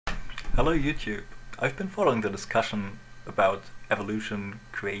Hello YouTube. I've been following the discussion about evolution,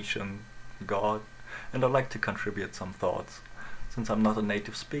 creation, God, and I'd like to contribute some thoughts. Since I'm not a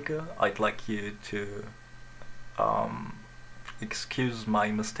native speaker, I'd like you to um, excuse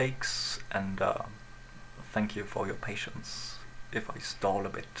my mistakes and thank you for your patience if I stall a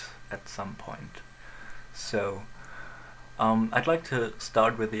bit at some point. So, I'd like to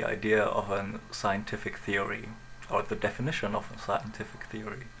start with the idea of a scientific theory, or the definition of a scientific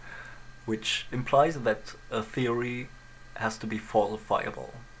theory, which implies that a theory has to be falsifiable.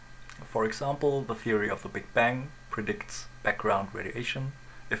 For example, the theory of the Big Bang predicts background radiation.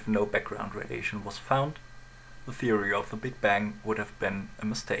 If no background radiation was found, the theory of the Big Bang would have been a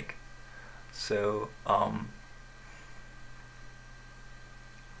mistake. So,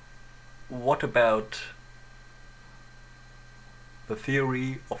 what about the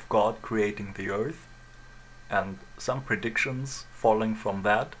theory of God creating the Earth and some predictions falling from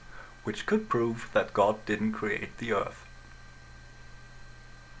that, which could prove that God didn't create the Earth?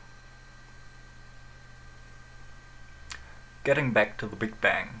 Getting back to the Big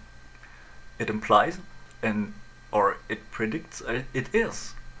Bang, it implies or it predicts, it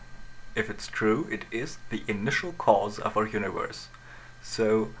is, if it's true, it is the initial cause of our universe.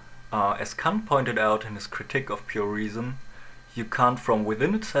 So, as Kant pointed out in his critique of pure reason, you can't from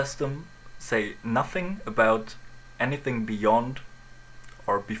within a system say nothing about anything beyond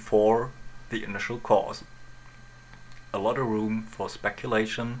or before the initial cause. A lot of room for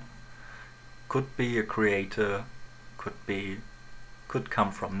speculation. Could be a creator, could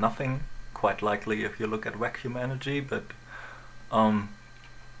come from nothing, quite likely if you look at vacuum energy, but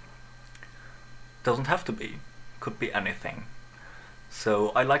doesn't have to be, could be anything. So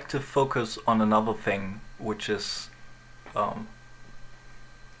I like to focus on another thing, which is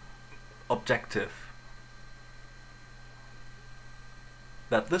objective.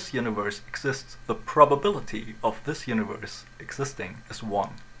 That this universe exists, the probability of this universe existing is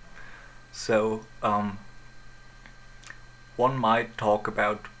 1. So one might talk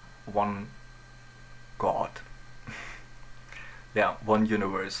about one God. Yeah, one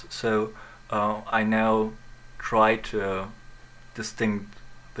universe. So I now try to distinct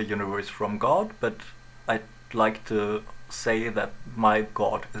the universe from God, but I'd like to say that my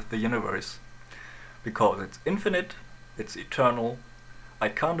God is the universe because it's infinite, it's eternal, I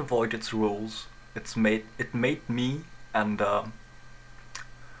can't avoid its rules, it made me, and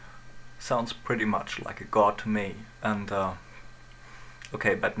sounds pretty much like a god to me. And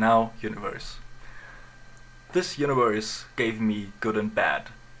okay, but now universe. This universe gave me good and bad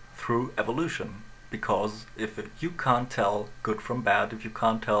through evolution, because if you can't tell good from bad, if you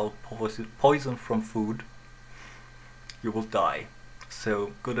can't tell poison from food, you will die.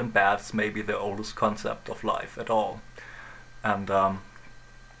 So good and bad is maybe the oldest concept of life at all. And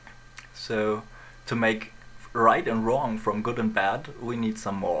so to make right and wrong from good and bad, we need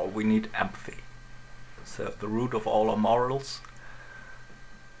some more. We need empathy. So the root of all our morals.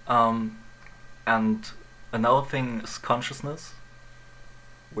 And another thing is consciousness,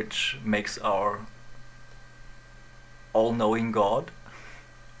 which makes our all-knowing God.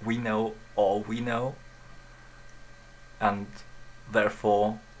 We know all we know, and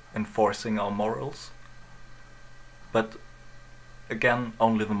therefore enforcing our morals. But again,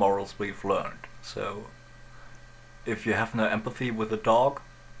 only the morals we've learned. So if you have no empathy with a dog,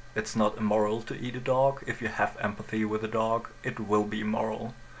 it's not immoral to eat a dog. If you have empathy with a dog, it will be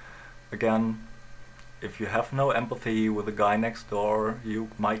immoral. Again, if you have no empathy with the guy next door,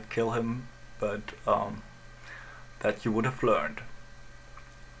 you might kill him, but that you would have learned.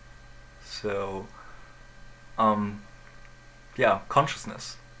 So, yeah,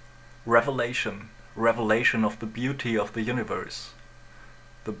 consciousness, revelation of the beauty of the universe,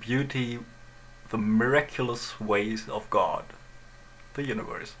 the beauty, the miraculous ways of God, the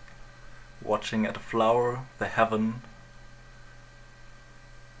universe, watching at a flower, the heaven,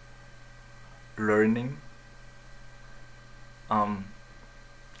 learning, and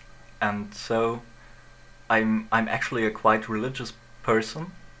so I'm actually a quite religious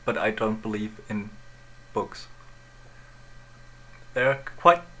person, but I don't believe in books. There are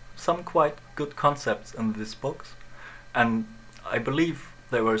some quite good concepts in these books, and I believe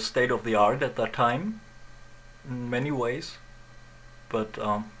they were state of the art at that time in many ways, but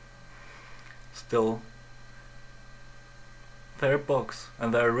still they're books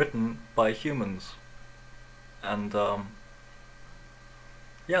and they're written by humans, and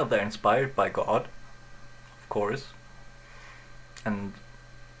yeah, they're inspired by God, of course, and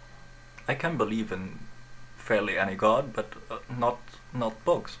I can believe in fairly any god, but not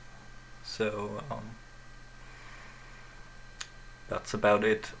books. So that's about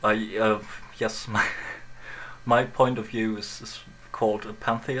it. Yes, my point of view is called a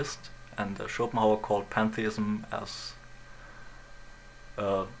pantheist, and Schopenhauer called pantheism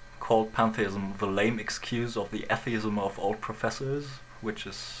the lame excuse of the atheism of old professors, which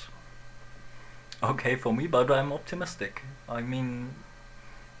is okay for me, but I'm optimistic. I mean,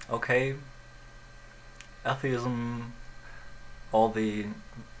 okay, atheism, all the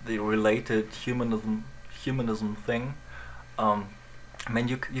related humanism thing. I mean,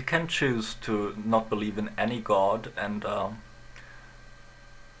 you can choose to not believe in any god, and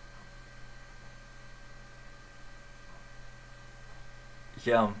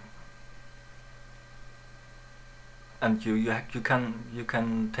yeah, and you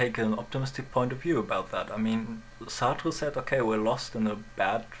can take an optimistic point of view about that. I mean, Sartre said, okay, we're lost in a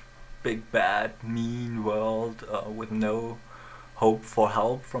big bad, mean world with no hope for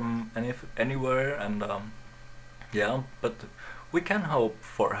help from anywhere, and yeah, but we can hope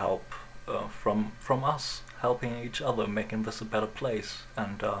for help from us helping each other, making this a better place.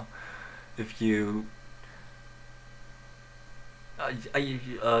 And if you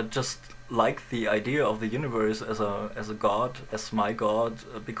I just like the idea of the universe as a god, as my god,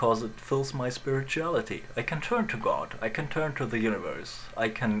 because it fills my spirituality. I can turn to God. I can turn to the universe. I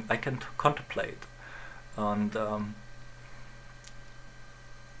can contemplate, and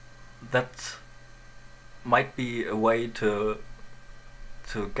that might be a way to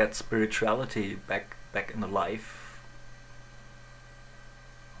get spirituality back in the life,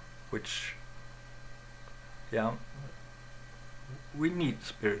 which, yeah, we need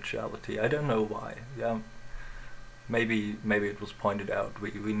spirituality. I don't know why. Yeah, maybe it was pointed out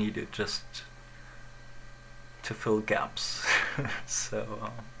we need it just to fill gaps.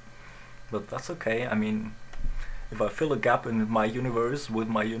 So, but that's okay. I mean, if I fill a gap in my universe with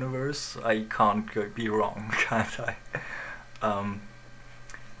my universe, I can't be wrong, can't I?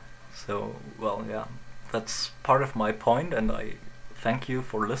 So, well, yeah, that's part of my point, and I thank you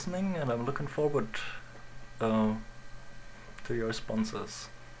for listening, and I'm looking forward to your responses.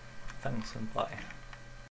 Thanks and bye.